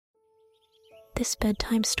This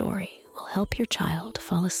bedtime story will help your child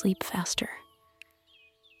fall asleep faster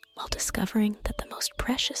while discovering that the most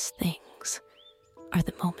precious things are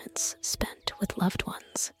the moments spent with loved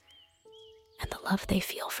ones and the love they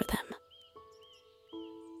feel for them.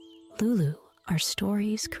 Lulu are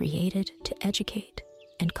stories created to educate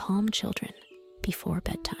and calm children before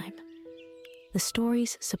bedtime. The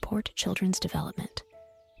stories support children's development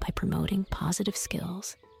by promoting positive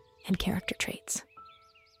skills and character traits.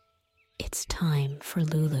 It's time for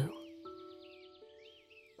Lulu.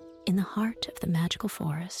 In the heart of the magical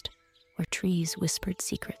forest, where trees whispered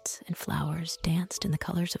secrets and flowers danced in the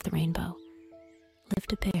colors of the rainbow,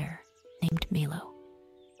 lived a bear named Milo.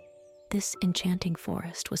 This enchanting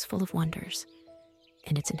forest was full of wonders,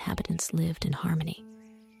 and its inhabitants lived in harmony,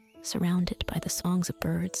 surrounded by the songs of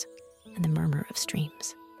birds and the murmur of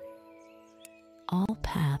streams. All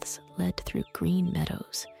paths led through green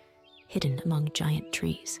meadows, hidden among giant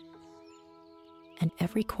trees, and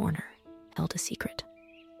every corner held a secret.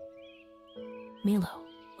 Milo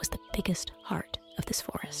was the biggest heart of this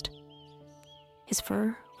forest. His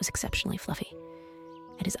fur was exceptionally fluffy,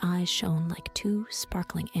 and his eyes shone like two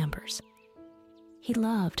sparkling ambers. He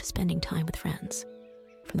loved spending time with friends,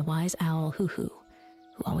 from the wise owl Hoo-Hoo,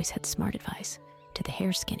 who always had smart advice, to the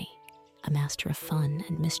hare Skinny, a master of fun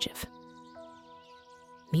and mischief.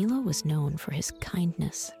 Milo was known for his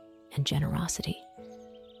kindness and generosity,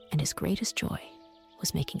 and his greatest joy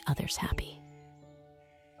was making others happy.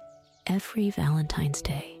 Every Valentine's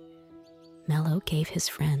Day, Milo gave his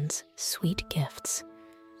friends sweet gifts.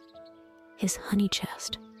 His honey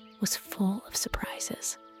chest was full of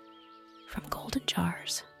surprises, from golden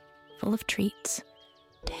jars full of treats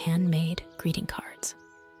to handmade greeting cards.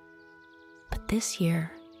 But this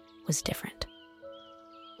year was different.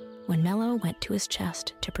 When Milo went to his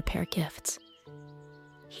chest to prepare gifts,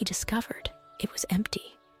 he discovered it was empty.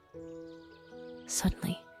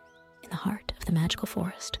 Suddenly, in the heart of the magical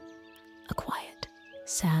forest, a quiet,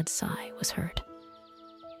 sad sigh was heard.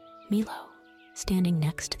 Milo, standing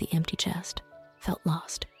next to the empty chest, felt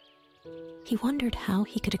lost. He wondered how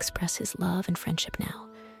he could express his love and friendship now,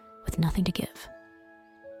 with nothing to give.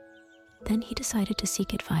 Then he decided to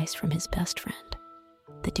seek advice from his best friend,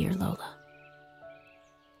 the dear Lola.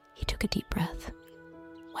 He took a deep breath,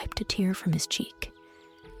 wiped a tear from his cheek,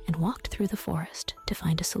 and walked through the forest to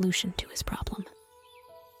find a solution to his problem.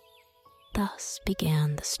 Thus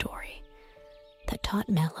began the story that taught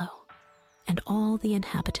Milo and all the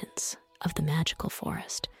inhabitants of the magical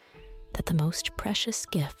forest that the most precious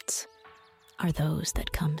gifts are those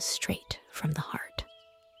that come straight from the heart.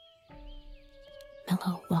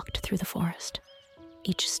 Milo walked through the forest,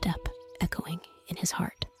 each step echoing in his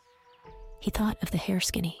heart. He thought of the hare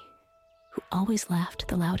Skinny, who always laughed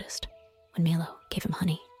the loudest when Milo gave him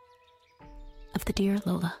honey. Of the dear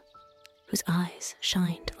Lola, whose eyes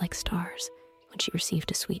shined like stars when she received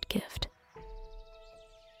a sweet gift.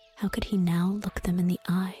 How could he now look them in the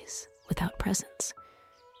eyes without presents?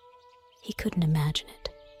 He couldn't imagine it.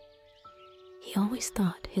 He always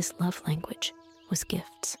thought his love language was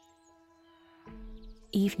gifts.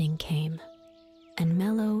 Evening came, and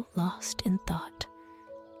Milo, lost in thought,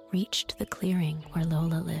 reached the clearing where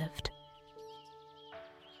Lola lived.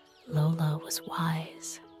 Lola was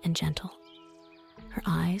wise and gentle. Her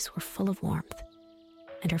eyes were full of warmth,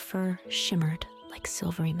 and her fur shimmered like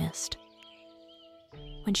silvery mist.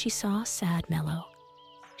 When she saw sad Milo,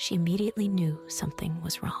 she immediately knew something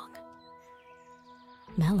was wrong.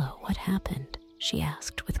 "Milo, what happened?" she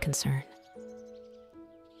asked with concern.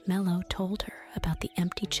 Milo told her about the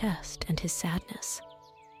empty chest and his sadness.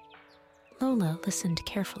 Lola listened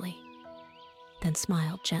carefully, then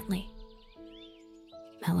smiled gently.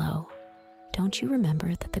 "Milo, don't you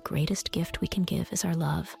remember that the greatest gift we can give is our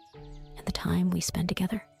love and the time we spend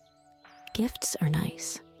together? Gifts are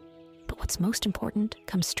nice, but what's most important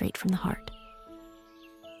comes straight from the heart."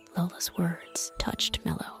 Lola's words touched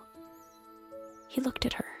Milo. He looked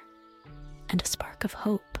at her, and a spark of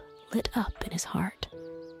hope lit up in his heart.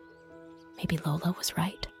 Maybe Lola was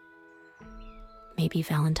right. Maybe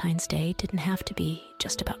Valentine's Day didn't have to be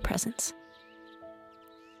just about presents.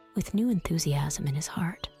 With new enthusiasm in his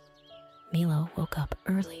heart, Milo woke up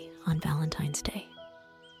early on Valentine's Day.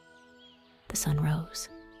 The sun rose,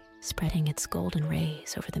 spreading its golden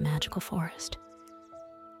rays over the magical forest.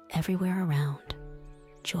 Everywhere around,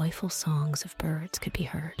 joyful songs of birds could be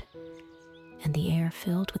heard, and the air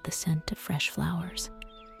filled with the scent of fresh flowers.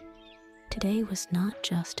 Today was not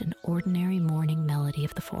just an ordinary morning melody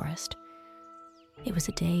of the forest. It was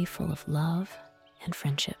a day full of love and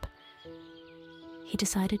friendship. He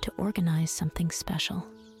decided to organize something special,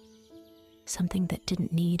 something that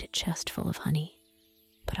didn't need a chest full of honey,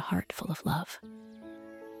 but a heart full of love.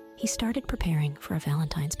 He started preparing for a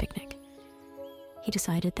Valentine's picnic. He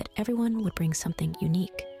decided that everyone would bring something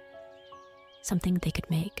unique, something they could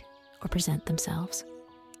make or present themselves.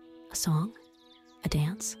 A song, a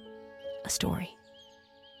dance, a story.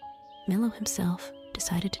 Mello himself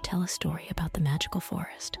decided to tell a story about the magical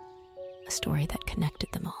forest, a story that connected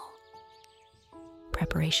them all.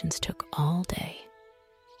 Preparations took all day.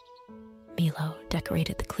 Milo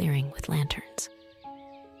decorated the clearing with lanterns.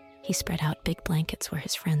 He spread out big blankets where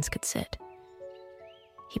his friends could sit.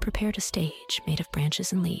 He prepared a stage made of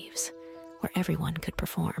branches and leaves where everyone could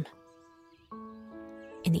perform.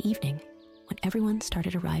 In the evening, when everyone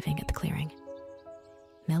started arriving at the clearing,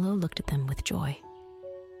 Mello looked at them with joy.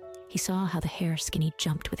 He saw how the hare Skinny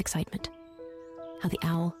jumped with excitement, how the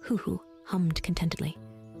owl Hoo-Hoo hummed contentedly,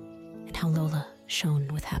 and how Lola shone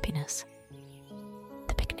with happiness.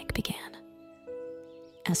 The picnic began.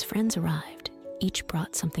 As friends arrived, each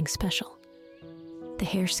brought something special. The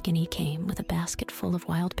hare Skinny came with a basket full of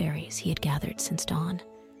wild berries he had gathered since dawn.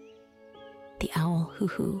 The owl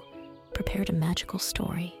Hoo-Hoo prepared a magical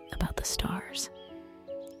story about the stars.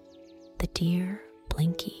 The deer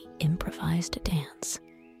Blinky improvised a dance,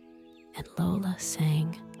 and Lola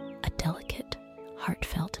sang a delicate,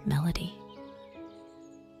 heartfelt melody.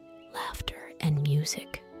 Laughter and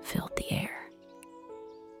music filled the air.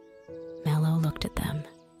 Mello looked at them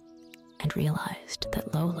and realized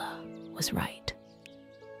that Lola was right.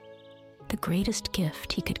 The greatest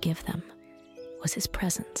gift he could give them was his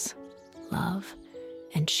presence, love,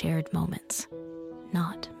 and shared moments,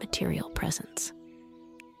 not material presents.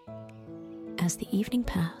 As the evening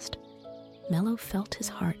passed, Mello felt his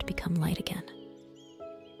heart become light again.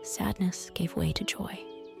 Sadness gave way to joy.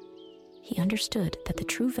 He understood that the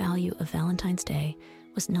true value of Valentine's Day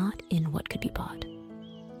was not in what could be bought,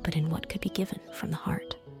 but in what could be given from the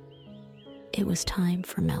heart. It was time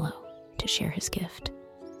for Mello to share his gift.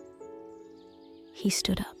 He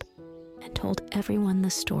stood up and told everyone the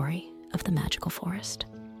story of the magical forest.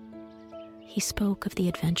 He spoke of the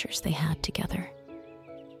adventures they had together,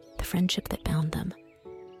 the friendship that bound them,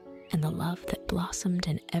 and the love that blossomed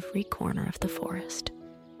in every corner of the forest.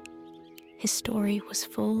 His story was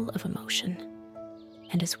full of emotion,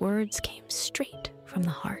 and his words came straight from the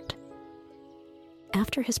heart.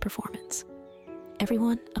 After his performance,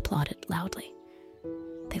 everyone applauded loudly.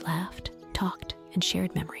 They laughed, talked, and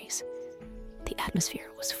shared memories. The atmosphere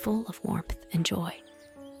was full of warmth and joy.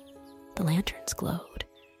 The lanterns glowed,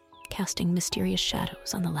 casting mysterious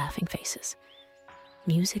shadows on the laughing faces.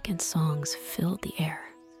 Music and songs filled the air,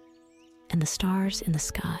 and the stars in the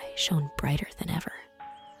sky shone brighter than ever.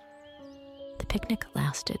 The picnic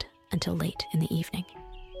lasted until late in the evening,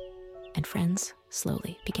 and friends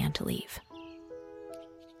slowly began to leave.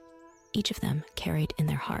 Each of them carried in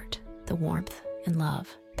their heart the warmth and love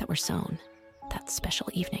that were sown that special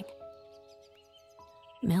evening.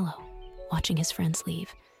 Mello, watching his friends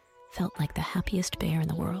leave, felt like the happiest bear in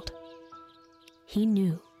the world. He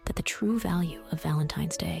knew that the true value of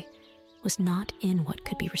Valentine's Day was not in what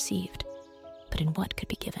could be received, but in what could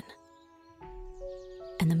be given.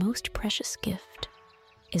 And the most precious gift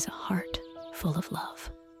is a heart full of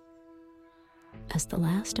love. As the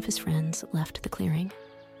last of his friends left the clearing,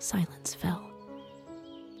 silence fell.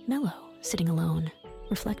 Mello, sitting alone,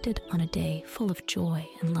 reflected on a day full of joy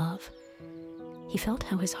and love. He felt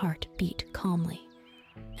how his heart beat calmly,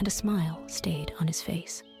 and a smile stayed on his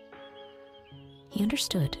face. He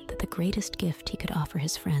understood that the greatest gift he could offer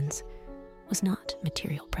his friends was not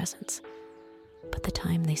material presents, but the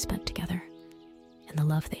time they spent together and the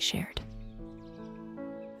love they shared.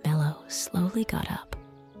 Mello slowly got up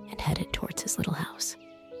and headed towards his little house.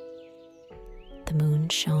 The moon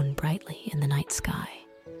shone brightly in the night sky,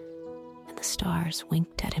 and the stars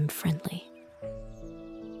winked at him friendly.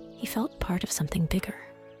 He felt part of something bigger,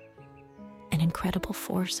 an incredible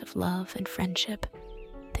force of love and friendship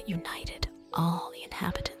that united all the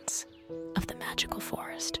inhabitants of the magical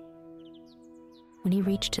forest. When he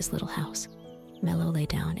reached his little house, Mello lay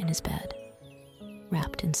down in his bed.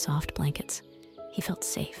 Wrapped in soft blankets, he felt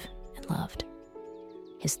safe and loved.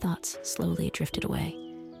 His thoughts slowly drifted away,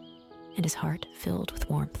 and his heart filled with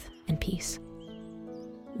warmth and peace.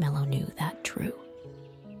 Mello knew that true.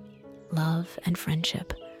 Love and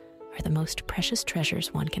friendship are the most precious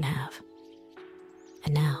treasures one can have.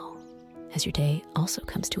 And now, as your day also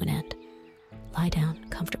comes to an end, lie down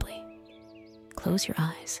comfortably, close your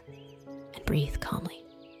eyes, and breathe calmly.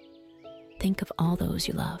 Think of all those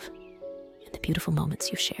you love and the beautiful moments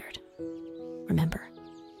you've shared. Remember,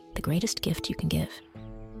 the greatest gift you can give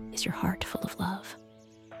is your heart full of love.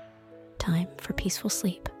 Time for peaceful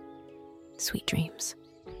sleep. Sweet dreams.